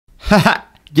Haha!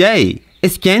 Yay!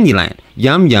 It's Candyland.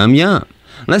 Yum, yum, yum.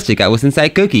 Let's check out what's inside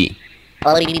Cookie.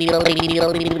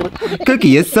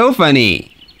 Cookie is so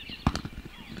funny.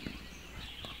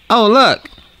 Oh, look.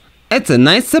 It's a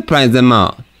nice surprise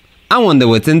amount. I wonder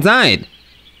what's inside.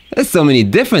 There's so many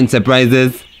different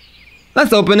surprises.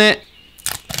 Let's open it.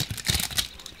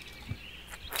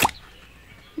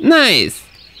 Nice.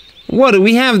 What do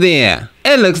we have there?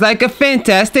 It looks like a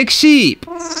fantastic sheep.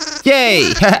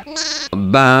 Yay!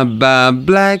 Baa Baa,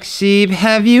 black sheep,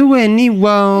 have you any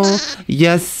wool?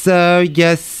 Yes sir,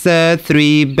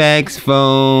 3 bags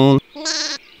full.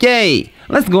 Yay!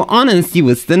 Let's go on and see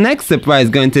what's the next surprise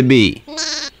going to be.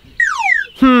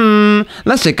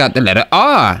 Let's check out the letter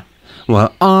R.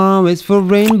 Well, R is for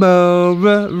rainbow,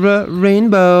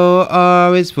 rainbow.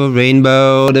 R is for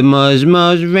rainbow, the mush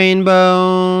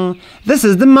rainbow. This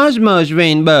is the mush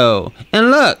rainbow.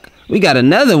 And look, we got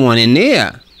another one in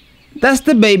there. That's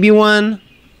the baby one.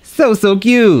 So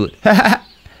cute.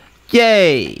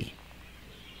 Yay.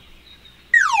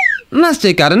 Let's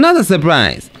check out another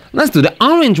surprise. Let's do the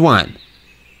orange one.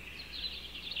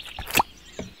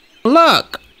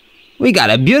 Look, we got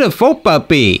a beautiful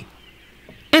puppy.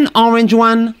 An orange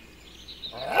one.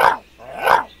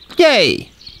 Yay.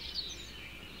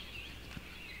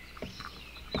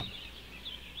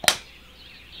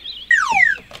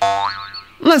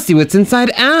 Let's see what's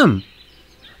inside M.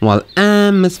 Well,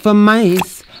 M is for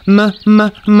mice.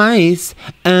 Mice.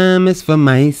 M is for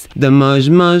mice. The mush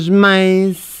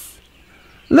mice.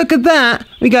 Look at that.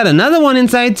 We got another one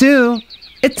inside too.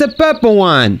 It's a purple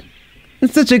one.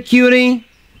 It's such a cutie.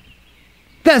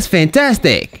 That's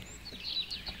fantastic.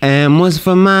 M was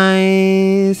for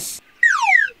mice.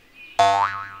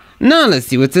 Now let's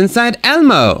see what's inside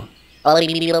Elmo. Oh,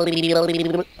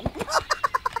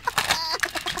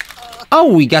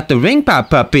 we got the ring pop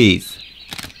puppies.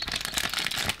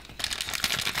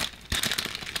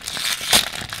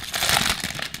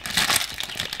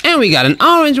 And we got an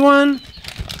orange one.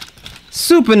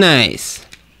 Super nice.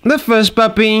 The first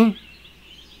puppy.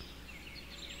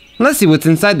 Let's see what's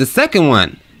inside the second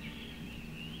one.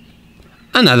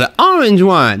 Another orange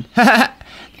one.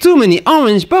 Too many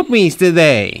orange puppies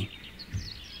today.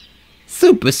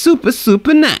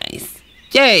 Super nice.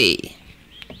 Yay.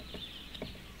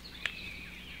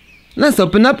 Let's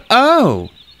open up O.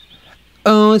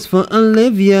 O is for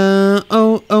Olivia.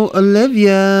 Oh,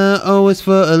 Olivia. O is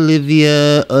for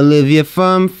Olivia. Olivia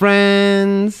from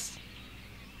Friends.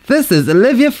 This is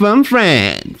Olivia from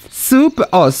Friends. Super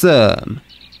awesome.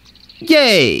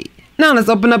 Yay. Now let's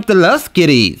open up the Lost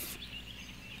Kitties.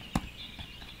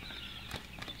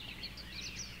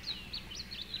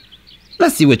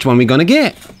 Let's see which one we're gonna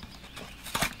get.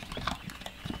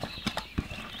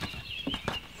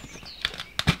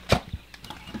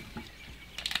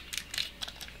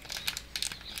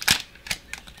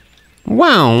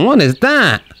 Wow, what is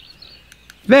that?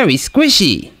 Very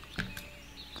squishy.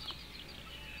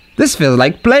 This feels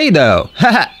like Play-Doh.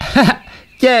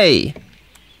 Yay.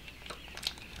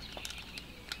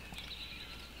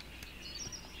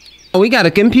 Oh, we got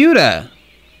a computer.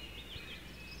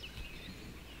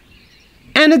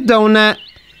 And a donut.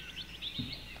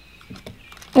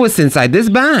 What's inside this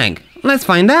bag? Let's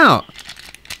find out.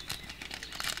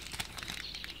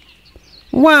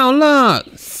 Wow,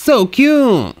 look. So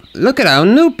cute. Look at our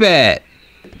new pet.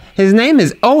 His name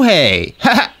is Ohei.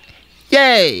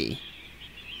 Yay.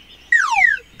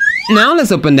 Now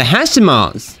let's open the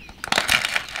Hashimals.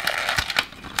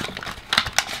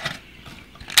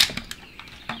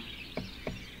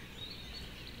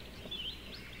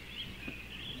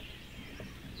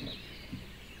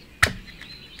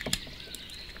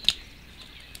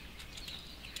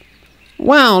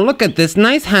 Wow, look at this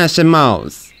nice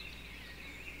Hashimals.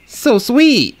 So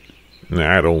sweet.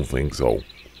 I don't think so.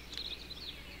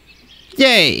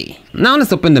 Yay! Now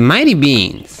let's open the Mighty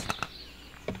Beans.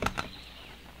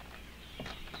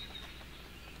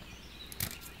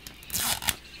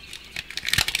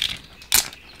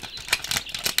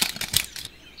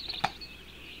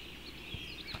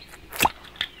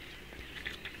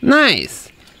 Nice!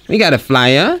 We got a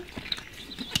flyer.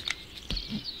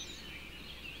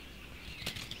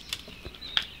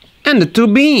 And the 2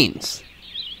 beans.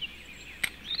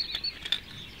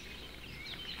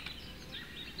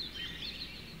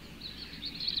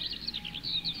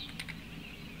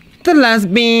 The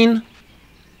last bean.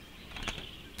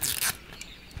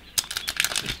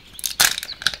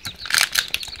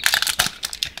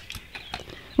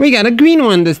 We got a green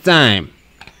one this time.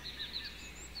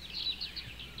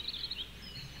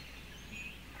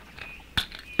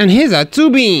 And here's our 2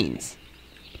 beans.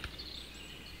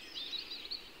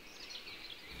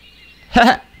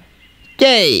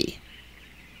 Yay!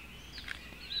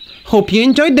 Hope you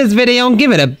enjoyed this video.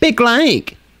 Give it a big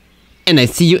like. And I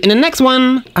see you in the next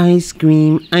one. Ice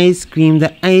cream,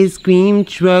 the ice cream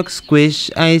truck.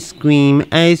 Squish, ice cream, the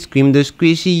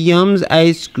squishy yums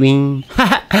ice cream.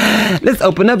 Let's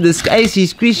open up this icy,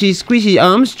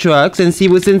 squishy trucks and see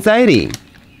what's inside it.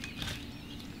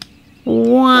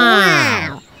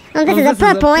 Wow. Oh, this is a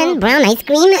purple and brown ice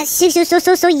cream.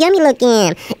 So yummy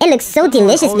looking. It looks so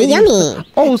deliciously yummy.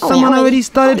 Oh, someone already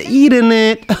started eating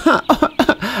it.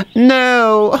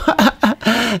 No.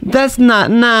 That's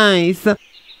not nice.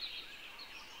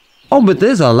 Oh, but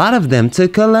there's a lot of them to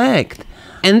collect.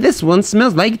 And this one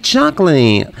smells like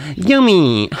chocolate.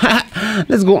 Yummy.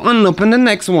 Let's go on and open the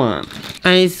next one.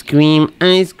 Ice cream,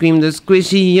 the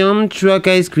squishy yum truck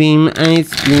ice cream.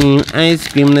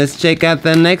 Let's check out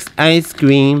the next ice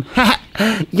cream.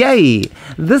 Yay.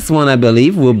 This one, I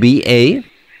believe, will be a...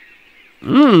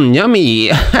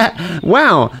 yummy.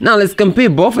 Wow. Now let's compare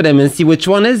both of them and see which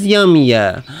one is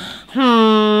yummier.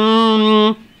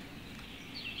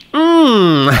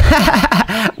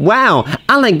 Wow,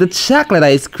 I like the chocolate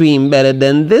ice cream better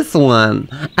than this one.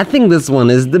 I think this one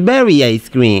is the berry ice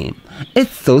cream.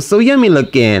 It's so yummy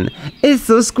looking. It's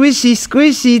so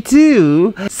squishy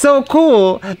too. So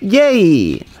cool.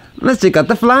 Yay. Let's check out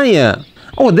the flyer.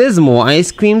 Oh, there's more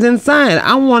ice creams inside.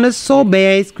 I want a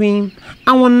sorbet ice cream.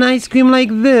 I want an ice cream like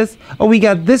this. Oh, we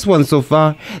got this one so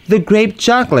far. The grape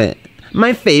chocolate.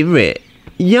 My favorite.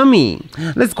 Yummy.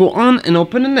 Let's go on and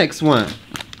open the next one.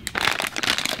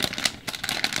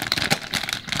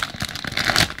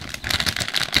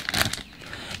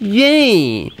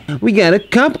 Yay! We got a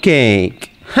cupcake.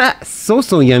 Ha! So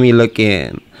yummy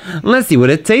looking. Let's see what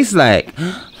it tastes like.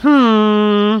 This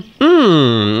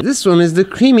one is the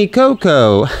creamy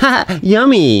cocoa. Ha!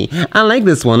 Yummy. I like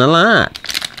this one a lot.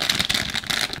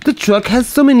 The truck has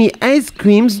so many ice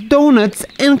creams, donuts,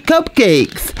 and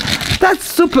cupcakes. That's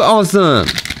super awesome.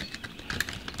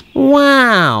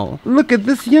 Wow. Look at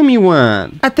this yummy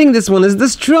one. I think this one is the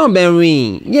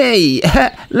strawberry. Yay.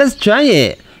 Let's try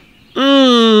it.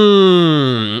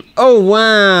 Oh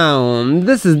wow,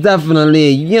 this is definitely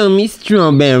a yummy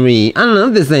strawberry. I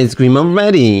love this ice cream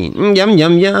already.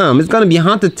 Yum. It's gonna be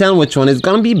hard to tell which one is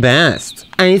gonna be best.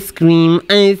 Ice cream,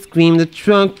 the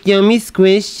truck, yummy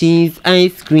squishies.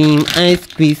 Ice cream,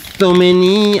 so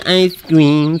many ice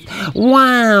creams.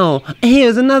 Wow,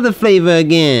 here's another flavor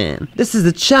again. This is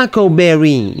the choco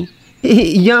berry.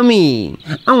 Yummy!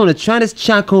 I want to try this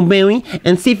choco berry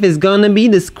and see if it's gonna be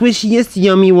the squishiest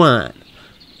yummy one.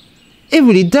 It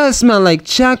really does smell like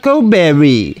choco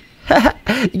berry.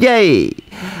 Yay!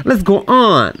 Let's go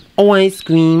on. Oh, ice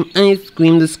cream,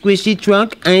 the squishy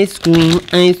truck. Ice cream.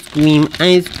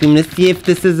 Let's see if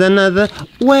this is another.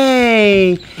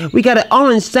 Way! We got an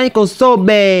orange psycho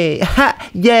sorbet.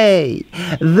 Yay!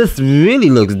 This really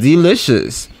looks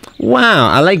delicious. Wow,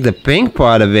 I like the pink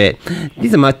part of it.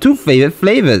 These are my two favorite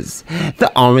flavors.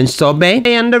 The orange sorbet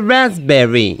and the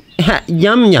raspberry.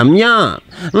 Yum.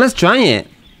 Let's try it.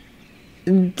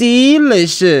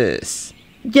 Delicious.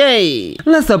 Yay.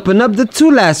 Let's open up the two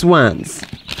last ones.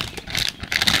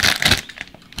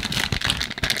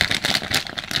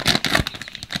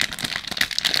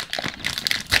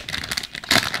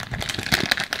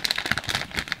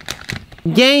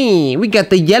 Yay, we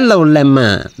got the yellow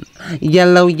lemon.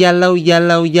 Yellow.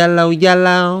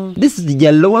 This is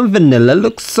yellow and vanilla.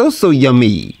 Looks so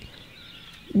yummy.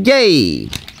 Yay.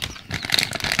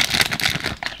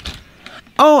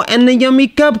 Oh, and the yummy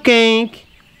cupcake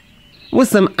with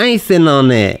some icing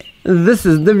on it. This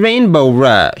is the Rainbow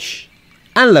Rush.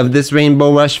 I love this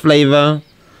Rainbow Rush flavor.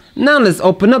 Now let's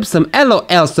open up some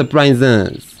LOL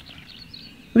surprises.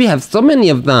 We have so many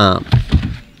of them.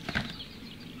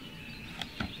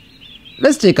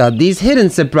 Let's check out these hidden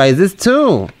surprises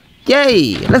too.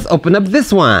 Yay! Let's open up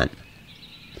this one.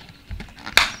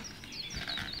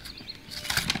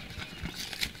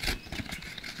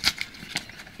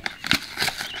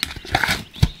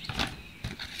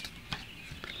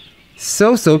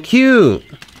 So cute.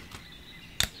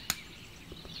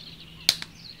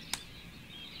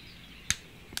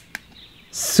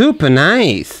 Super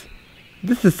nice.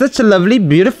 This is such a lovely,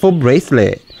 beautiful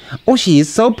bracelet. Oh, she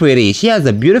is so pretty. She has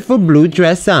a beautiful blue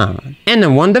dress on and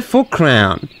a wonderful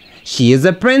crown. She is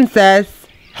a princess.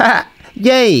 Ha!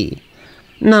 Yay!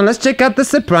 Now let's check out the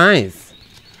surprise.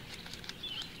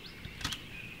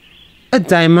 A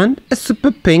diamond, a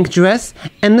super pink dress,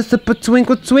 and a super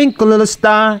twinkle little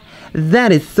star.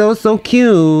 That is so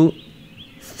cute.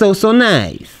 So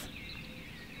nice.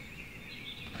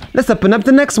 Let's open up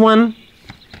the next one.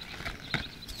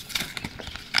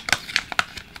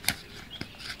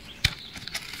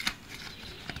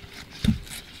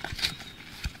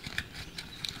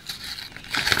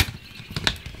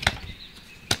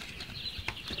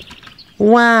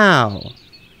 Wow.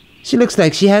 She looks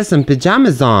like she has some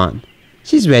pajamas on.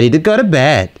 She's ready to go to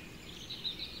bed.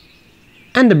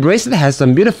 And the bracelet has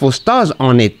some beautiful stars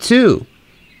on it too.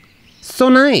 So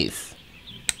nice.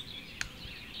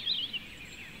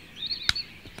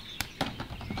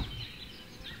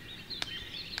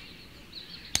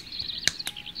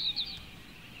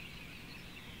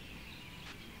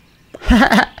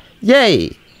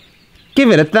 Yay! Give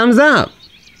it a thumbs up.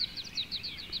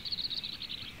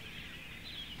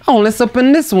 Oh, let's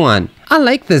open this one. I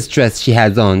like this dress she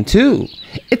has on too.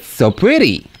 It's so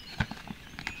pretty.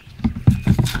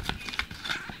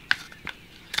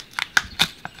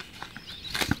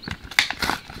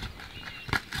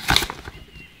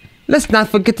 Let's not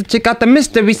forget to check out the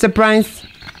mystery surprise.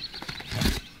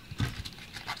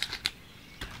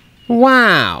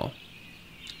 Wow.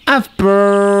 I've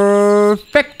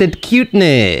perfected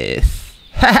cuteness.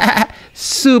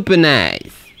 Super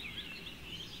nice.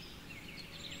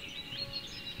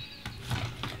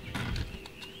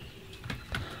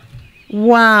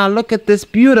 Wow, look at this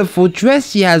beautiful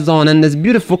dress she has on and this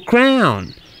beautiful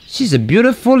crown. She's a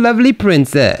beautiful, lovely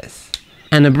princess.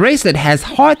 And the bracelet has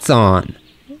hearts on.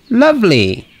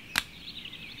 Lovely.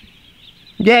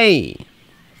 Yay.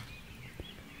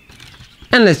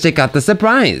 And let's check out the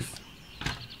surprise.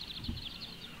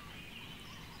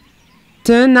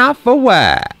 Turn out for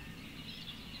what?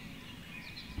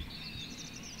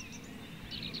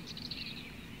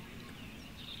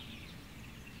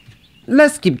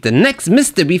 Let's keep the next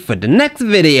mystery for the next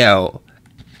video.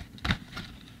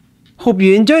 Hope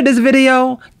you enjoyed this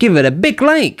video. Give it a big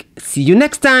like. See you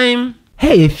next time.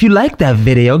 Hey, if you liked that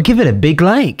video, give it a big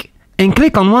like. And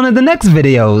click on one of the next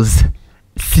videos.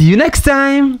 See you next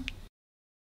time.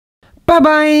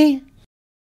 Bye-bye.